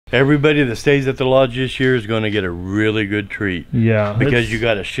Everybody that stays at the lodge this year is going to get a really good treat. Yeah. Because you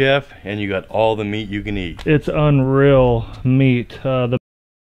got a chef and you got all the meat you can eat. It's unreal meat.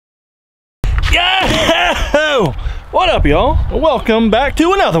 Yeah! What up, y'all? Welcome back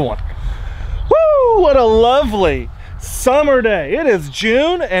to another one. Woo! What a lovely summer day. It is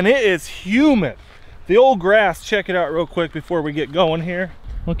June and it is humid. The old grass, check it out real quick before we get going here.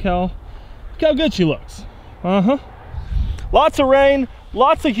 Look how good she looks. Lots of rain,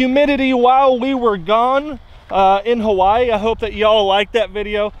 lots of humidity while we were gone in Hawaii. I hope that y'all liked that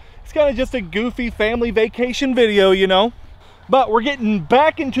video. It's kind of just a goofy family vacation video, you know. But we're getting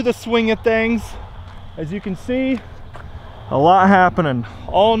back into the swing of things. As you can see, a lot happening.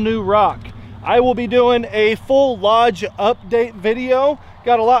 All new rock. I will be doing a full lodge update video.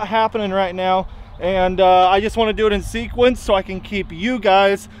 Got a lot happening right now. And I just want to do it in sequence so I can keep you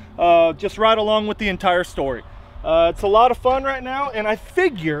guys just right along with the entire story. It's a lot of fun right now, and I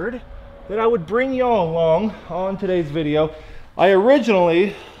figured that I would bring y'all along on today's video. I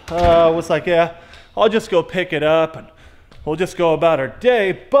originally was like, yeah, I'll just go pick it up and we'll just go about our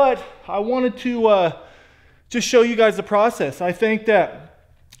day, but I wanted to just show you guys the process. I think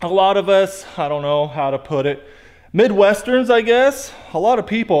that a lot of us, I don't know how to put it, Midwesterns, I guess, a lot of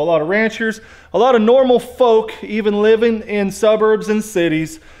people, a lot of ranchers, a lot of normal folk, even living in suburbs and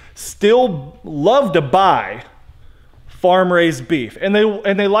cities, still love to buy farm-raised beef, and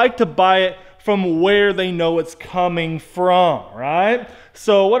they like to buy it from where they know it's coming from, right?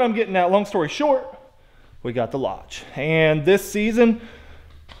 So what I'm getting at, long story short, we got the lodge, and this season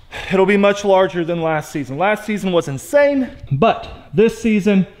it'll be much larger than last season. Last season was insane, but this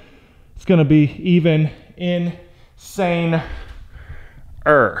season it's gonna be even insane-er,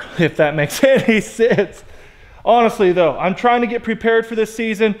 if that makes any sense. Honestly though, I'm trying to get prepared for this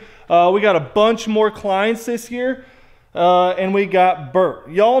season. We got a bunch more clients this year. And we got Bert.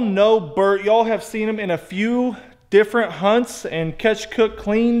 Y'all know Bert. Y'all have seen him in a few different hunts and catch, cook,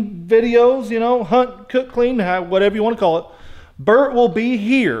 clean videos, you know, hunt, cook, clean, whatever you want to call it. Bert will be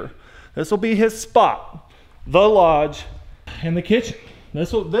here. This will be his spot. The lodge and the kitchen.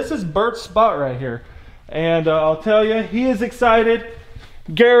 This is Bert's spot right here. And I'll tell you, he is excited.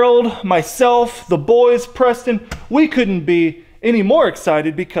 Gerald, myself, the boys, Preston, we couldn't be any more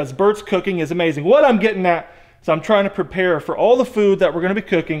excited because Bert's cooking is amazing. What I'm getting at, so I'm trying to prepare for all the food that we're going to be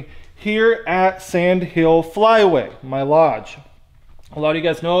cooking here at Sand Hill Flyaway, my lodge. A lot of you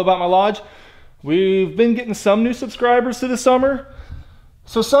guys know about my lodge. We've been getting some new subscribers to the summer,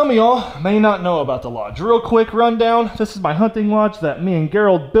 so some of y'all may not know about the lodge. Real quick rundown. This is my hunting lodge that me and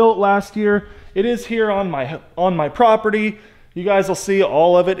Gerald built last year. It is here on my property. You guys will see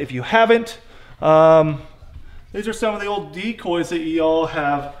all of it if you haven't. These are some of the old decoys that y'all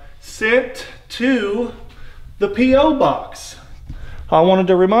have sent to the P.O. box. I wanted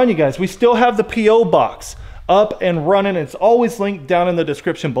to remind you guys, we still have the P.O. box up and running. It's always linked down in the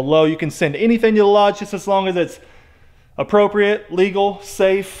description below. You can send anything to the lodge just as long as it's appropriate, legal,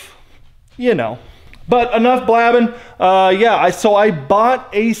 safe, you know. But enough blabbing. So I bought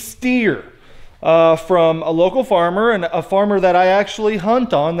a steer from a local farmer, and a farmer that I actually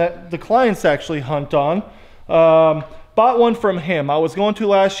hunt on, that the clients actually hunt on. Bought one from him. I was going to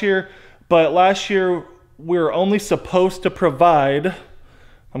last year, but last year we're only supposed to provide,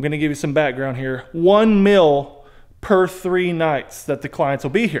 I'm going to give you some background here, 1 meal per 3 nights that the clients will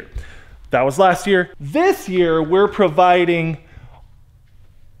be here. That was last year. This year we're providing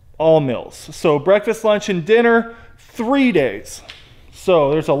all meals. So breakfast, lunch, and dinner, 3 days. So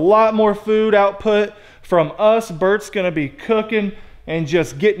there's a lot more food output from us. Bert's going to be cooking and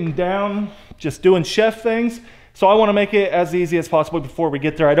just getting down, just doing chef things. So I want to make it as easy as possible before we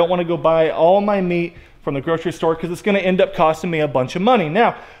get there. I don't want to go buy all my meat from the grocery store because it's going to end up costing me a bunch of money.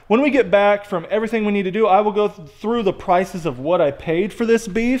 Now, when we get back from everything we need to do, I will go through the prices of what I paid for this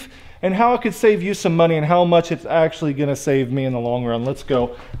beef and how it could save you some money and how much it's actually going to save me in the long run. Let's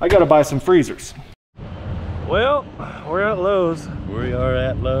go. I got to buy some freezers. Well, we're at Lowe's. We are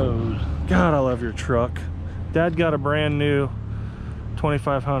at Lowe's. God, I love your truck. Dad got a brand new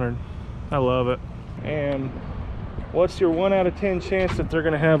 2500. I love it. And what's your 1 out of 10 chance that they're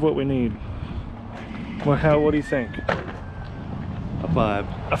going to have what we need? What do you think? A 5.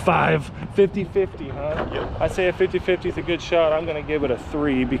 A 5. 50-50, huh? Yep. I say a 50-50 is a good shot. I'm going to give it a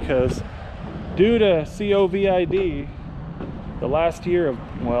 3 because due to COVID, the last year of,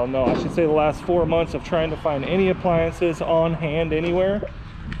 well, no, I should say the last 4 months of trying to find any appliances on hand anywhere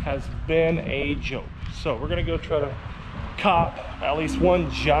has been a joke. So we're going to go try to cop at least 1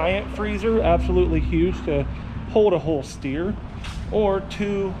 giant freezer, absolutely huge, to hold a whole steer, or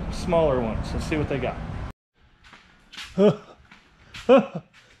 2 smaller ones. Let's see what they got.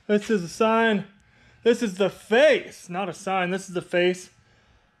 This is a sign. This is the face, not a sign. This is the face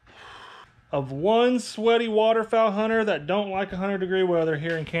of one sweaty waterfowl hunter that don't like 100-degree weather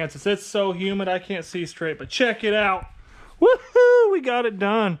here in Kansas. It's so humid I can't see straight, but check it out. Woohoo! We got it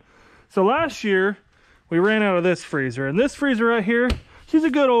done. So last year, we ran out of this freezer. And this freezer right here, she's a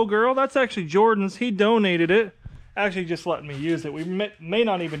good old girl. That's actually Jordan's. He donated it. Actually just letting me use it. We may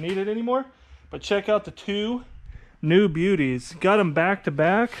not even need it anymore. But check out the two new beauties. Got them back to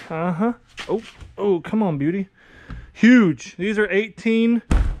back. Oh, come on, beauty. Huge. These are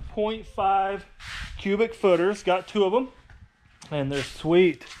 18.5 cubic footers. Got two of them. And they're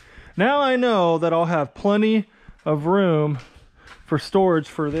sweet. Now I know that I'll have plenty of room for storage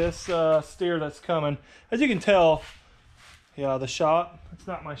for this steer that's coming. As you can tell, yeah, the shop, it's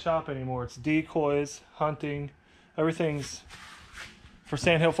not my shop anymore. It's decoys, hunting, everything's for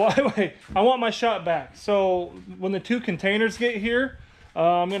Sandhill Flyway. I want my shop back. So when the two containers get here,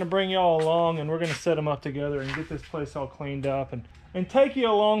 I'm gonna bring y'all along and we're gonna set them up together and get this place all cleaned up and take you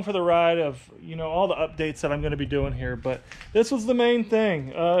along for the ride of, you know, all the updates that I'm gonna be doing here. But this was the main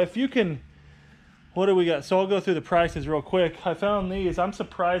thing. If you can, what do we got? So I'll go through the prices real quick. I found these. I'm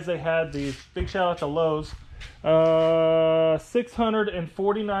surprised they had these. Big shout out to Lowe's.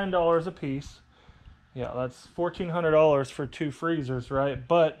 $649 a piece. Yeah, that's $1,400 for two freezers, right?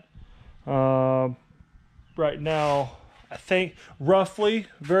 But right now, I think roughly,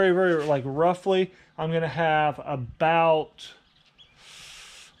 very, very, like roughly, I'm going to have about,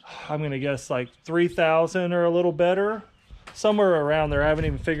 I'm going to guess like 3,000 or a little better. Somewhere around there. I haven't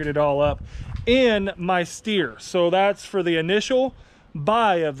even figured it all up. In my steer. So that's for the initial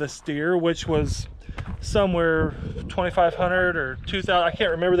buy of the steer, which was somewhere $2,500 or $2,000. I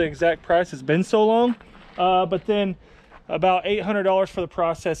can't remember the exact price. It's been so long. But then about $800 for the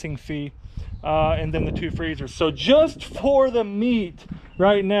processing fee, and then the two freezers. So just for the meat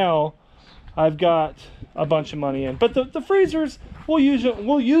right now, I've got a bunch of money in. But the freezers, we'll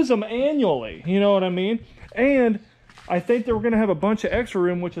use them annually. You know what I mean? And I think that we're going to have a bunch of extra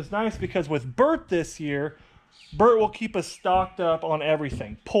room, which is nice because with Bert this year, Bert will keep us stocked up on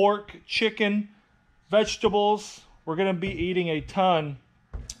everything. Pork, chicken, vegetables. We're going to be eating a ton.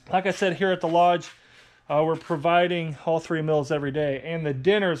 Like I said, here at the lodge, we're providing all 3 meals every day. And the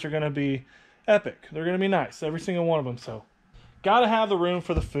dinners are going to be epic. They're going to be nice, every single one of them. So, got to have the room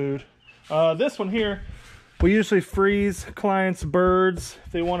for the food. This one here, we usually freeze clients' birds.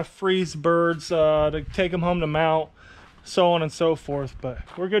 If they want to freeze birds to take them home to mount, so on and so forth. But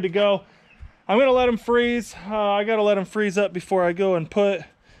we're good to go. I'm going to let them freeze. I got to let them freeze up before I go and put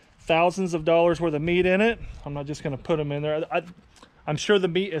thousands of dollars worth of meat in it. I'm not just going to put them in there. I'm sure the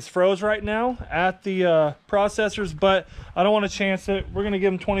meat is froze right now at the processors, but I don't want to chance it. We're going to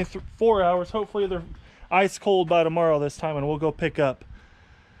give them 24 hours. Hopefully they're ice cold by tomorrow this time, and we'll go pick up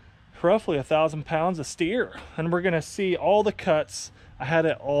roughly 1,000 pounds of steer. And we're going to see all the cuts. I had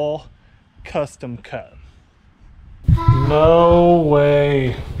it all custom cut. No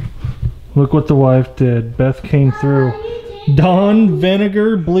way. Look what the wife did. Beth came through. Dawn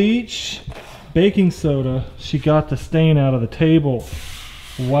vinegar, bleach, baking soda. She got the stain out of the table.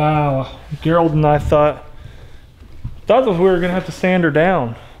 Wow. Gerald and I thought that we were gonna have to sand her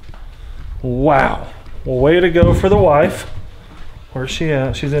down. Wow. Well, way to go for the wife. Where's she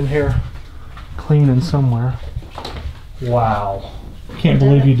at? She's in here cleaning somewhere. Wow. Can't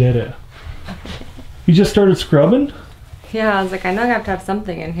believe you did it. You just started scrubbing? Yeah, I was like, I know I have to have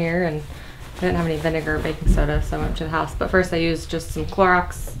something in here, and I didn't have any vinegar or baking soda, so I went to the house. But first I used just some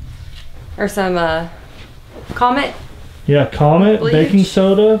Clorox, or some Comet. Yeah, Comet, bleach, baking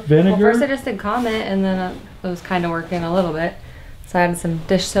soda, vinegar. Well, first I just did Comet, and then it was kind of working a little bit. So I added some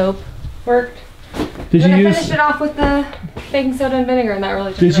dish soap, worked. Did you finish it off with the baking soda and vinegar, and that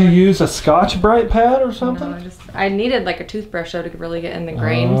really took it over. Use a Scotch Brite pad or something? No, I needed like a toothbrush though to really get in the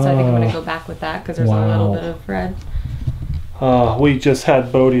grain, so I think I'm going to go back with that because there's a little bit of red. We just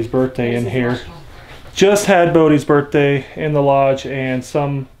had Bodie's birthday in here. Just had Bodie's birthday in the lodge, and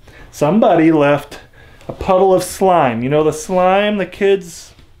somebody left a puddle of slime. You know the slime, the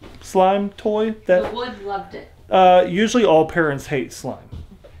kids' slime toy? The Wood loved it. Usually all parents hate slime.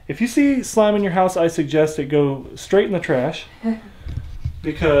 If you see slime in your house, I suggest it go straight in the trash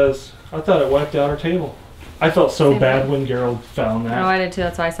because I thought it wiped out our table. I felt so bad when Gerald found that. Oh, I did too.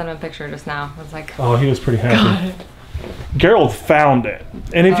 That's why I sent him a picture just now. I was like, oh, he was pretty happy. Gerald found it.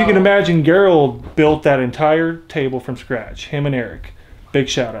 And if you can imagine, Gerald built that entire table from scratch. Him and Eric. Big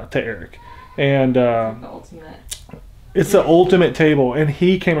shout out to Eric. And it's the ultimate table. And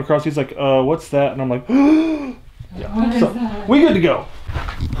he came across, he's like, what's that? And I'm like, yeah. What is that? We good to go.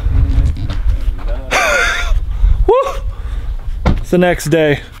 Woo! It's the next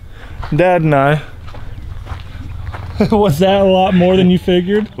day. Dad and I. Was that a lot more than you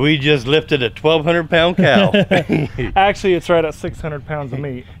figured? We just lifted a 1,200-pound cow. Actually, it's right at 600 pounds of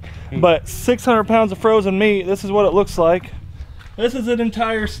meat. But 600 pounds of frozen meat, this is what it looks like. This is an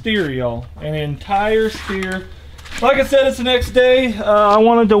entire steer, y'all. An entire steer. Like I said, it's the next day. I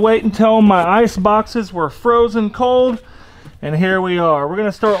wanted to wait until my ice boxes were frozen cold. And here we are. We're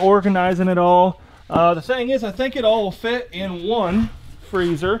gonna start organizing it all. The thing is, I think it all will fit in one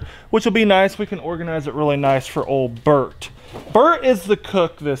freezer, which will be nice. We can organize it really nice for old Bert. Bert is the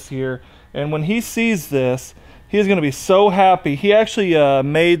cook this year, and when he sees this, he's going to be so happy. He actually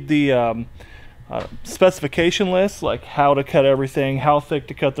made the specification list, like how to cut everything, how thick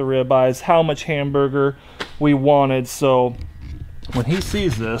to cut the ribeyes, how much hamburger we wanted. So when he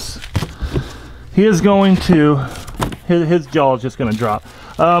sees this, he is going to, his jaw is just going to drop.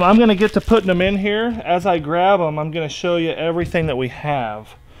 I'm going to get to putting them in here. As I grab them, I'm going to show you everything that we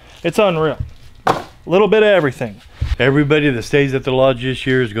have. It's unreal. A little bit of everything. Everybody that stays at the lodge this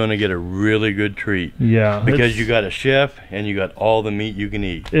year is going to get a really good treat. Yeah. Because you got a chef and you got all the meat you can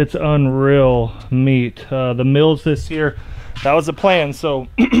eat. It's unreal meat. The meals this year, that was the plan. So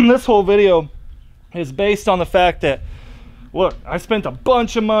this whole video is based on the fact that, look, I spent a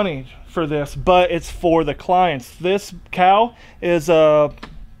bunch of money for this, but it's for the clients. This cow is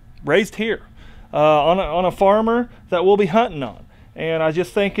raised here on a farmer that we'll be hunting on, and I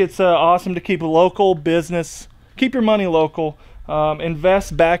just think it's awesome to keep a local business, keep your money local,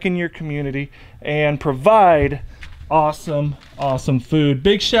 invest back in your community, and provide awesome food.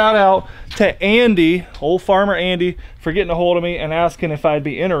 Big shout out to Andy, old farmer Andy, for getting a hold of me and asking if I'd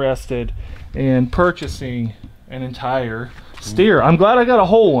be interested in purchasing an entire steer. I'm glad I got a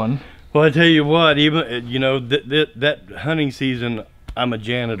whole one. Well, I tell you what, even that hunting season, I'm a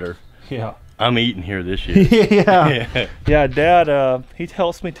janitor. Yeah. I'm eating here this year. Yeah. Yeah, Dad, he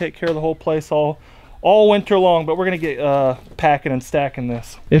helps me take care of the whole place all winter long, but we're gonna get packing and stacking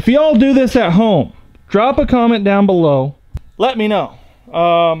this. If y'all do this at home, drop a comment down below. Let me know.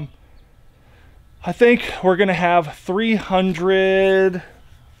 I think we're gonna have 300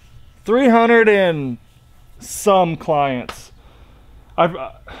 and some clients.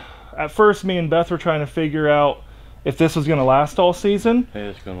 At first, me and Beth were trying to figure out if this was going to last all season. Yeah,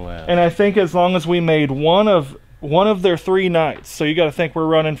 it's going to last. And I think as long as we made one of their 3 nights, so you got to think we're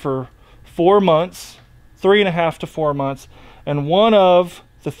running for 4 months, 3.5 to 4 months, and one of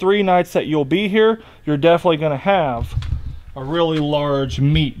the 3 nights that you'll be here, you're definitely going to have a really large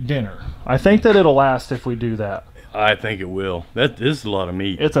meat dinner. I think that it'll last if we do that. I think it will. This is a lot of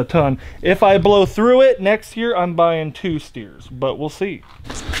meat. It's a ton. If I blow through it next year, I'm buying 2 steers, but we'll see.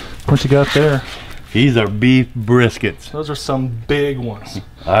 What you got there? These are beef briskets. Those are some big ones.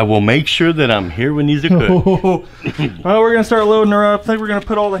 I will make sure that I'm here when these are cooked. Well, we're gonna start loading her up. I think we're gonna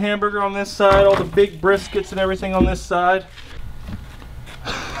put all the hamburger on this side, all the big briskets and everything on this side.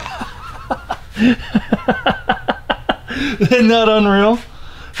 Isn't that unreal?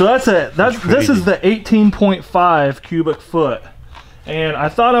 So that's it. This is the 18.5 cubic foot, and I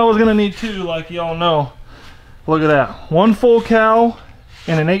thought I was gonna need 2, like y'all know. Look at that, 1 full cow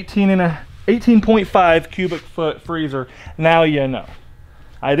and an 18.5 cubic foot freezer. Now you know.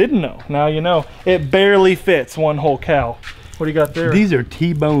 I didn't know. Now you know. It barely fits 1 whole cow. What do you got there? These are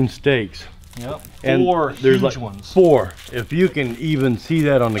T-bone steaks. Yep. And 4 there's huge like ones. 4. If you can even see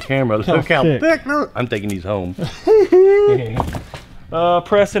that on the camera. Look how thick. I'm taking these home.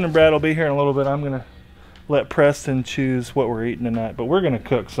 Preston and Brad will be here in a little bit. I'm gonna let Preston choose what we're eating tonight, but we're gonna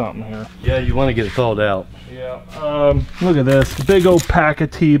cook something here. Yeah, you want to get it thawed out. Yeah. Look at this big old pack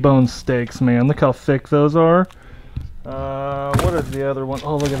of T-bone steaks, man. Look how thick those are. What is the other one?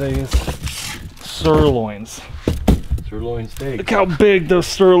 Oh, look at these sirloins. Sirloin steak. Look how big those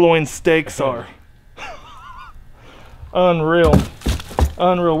sirloin steaks are. Unreal.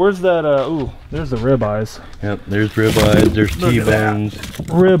 Unreal. Where's that? Ooh, there's the ribeyes. Yep, there's ribeyes, there's T-bones.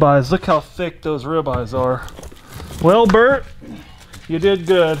 Ribeyes. Look how thick those ribeyes are. Well, Bert, you did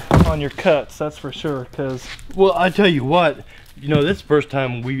good on your cuts, that's for sure. Well, I tell you what, you know, this is the first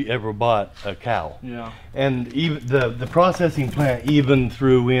time we ever bought a cow. Yeah. And even the processing plant even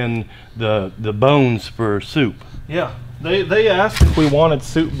threw in the bones for soup. Yeah. They asked if we wanted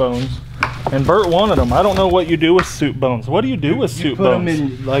soup bones, and Bert wanted them. I don't know what you do with soup bones. What do you do with soup bones? You put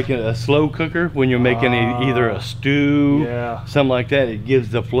them in like a slow cooker when you're making either a stew, something like that. It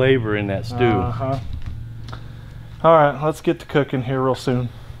gives the flavor in that stew. All right, let's get to cooking here real soon.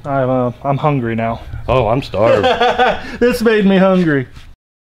 I'm hungry now. Oh, I'm starved. This made me hungry.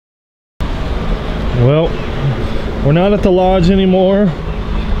 Well, we're not at the lodge anymore.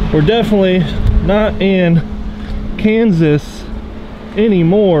 We're definitely not in Kansas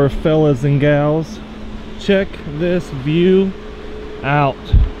anymore, fellas and gals. Check this view out.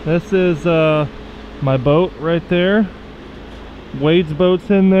 This is my boat right there. Wade's boat's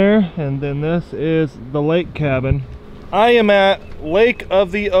in there, and then this is the lake cabin. I am at Lake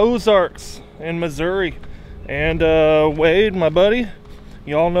of the Ozarks in Missouri, and Wade, my buddy,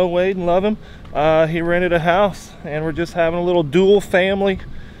 you all know Wade and love him, he rented a house, and we're just having a little dual family,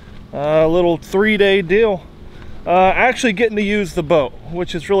 little 3-day deal. Actually getting to use the boat,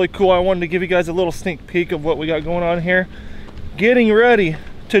 which is really cool. I wanted to give you guys a little sneak peek of what we got going on here. Getting ready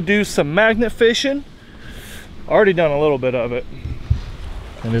to do some magnet fishing. Already done a little bit of it,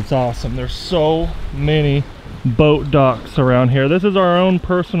 and it's awesome. There's so many boat docks around here. This is our own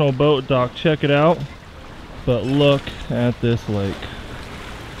personal boat dock. Check it out. But look at this lake.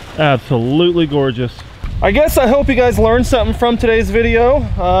 Absolutely gorgeous. I guess I hope you guys learned something from today's video.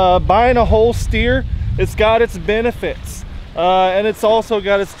 Buying a whole steer, it's got its benefits, and it's also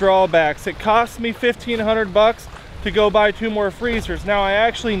got its drawbacks. It cost me $1,500 to go buy 2 more freezers. Now I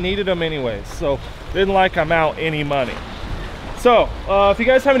actually needed them anyways, so didn't like I'm out any money. So if you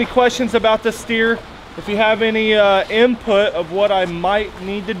guys have any questions about this steer, if you have any input of what I might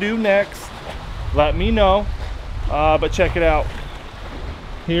need to do next, let me know. But check it out.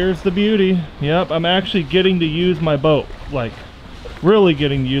 Here's the beauty. Yep, I'm actually getting to use my boat, like really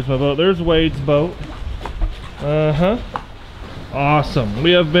getting to use my boat. There's Wade's boat. Awesome.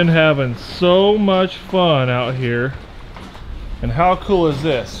 We have been having so much fun out here. And how cool is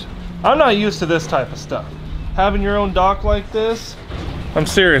this? I'm not used to this type of stuff. Having your own dock like this, I'm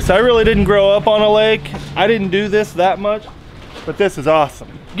serious. I really didn't grow up on a lake. I didn't do this that much, but this is awesome.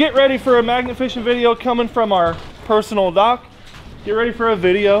 Get ready for a magnet fishing video coming from our personal dock. Get ready for a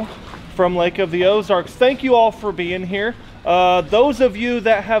video from Lake of the Ozarks. Thank you all for being here. Those of you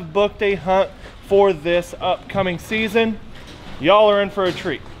that have booked a hunt for this upcoming season, y'all are in for a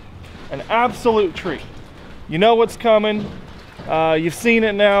treat, an absolute treat. You know what's coming. You've seen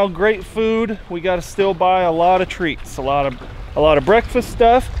it now. Great food. We got to still buy a lot of treats, a lot of breakfast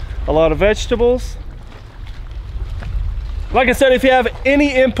stuff, a lot of vegetables. Like I said, if you have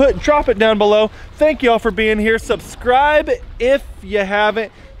any input, drop it down below. Thank y'all for being here. Subscribe if you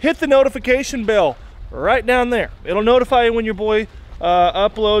haven't. Hit the notification bell right down there. It'll notify you when your boy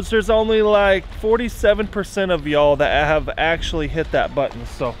uploads. There's only like 47% of y'all that have actually hit that button,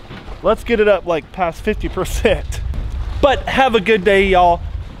 so let's get it up like past 50%. But have a good day, y'all.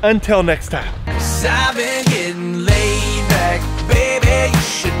 Until next time. I've been getting laid back, baby. You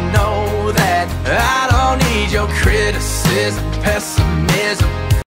should know that I don't need your criticism, pessimism.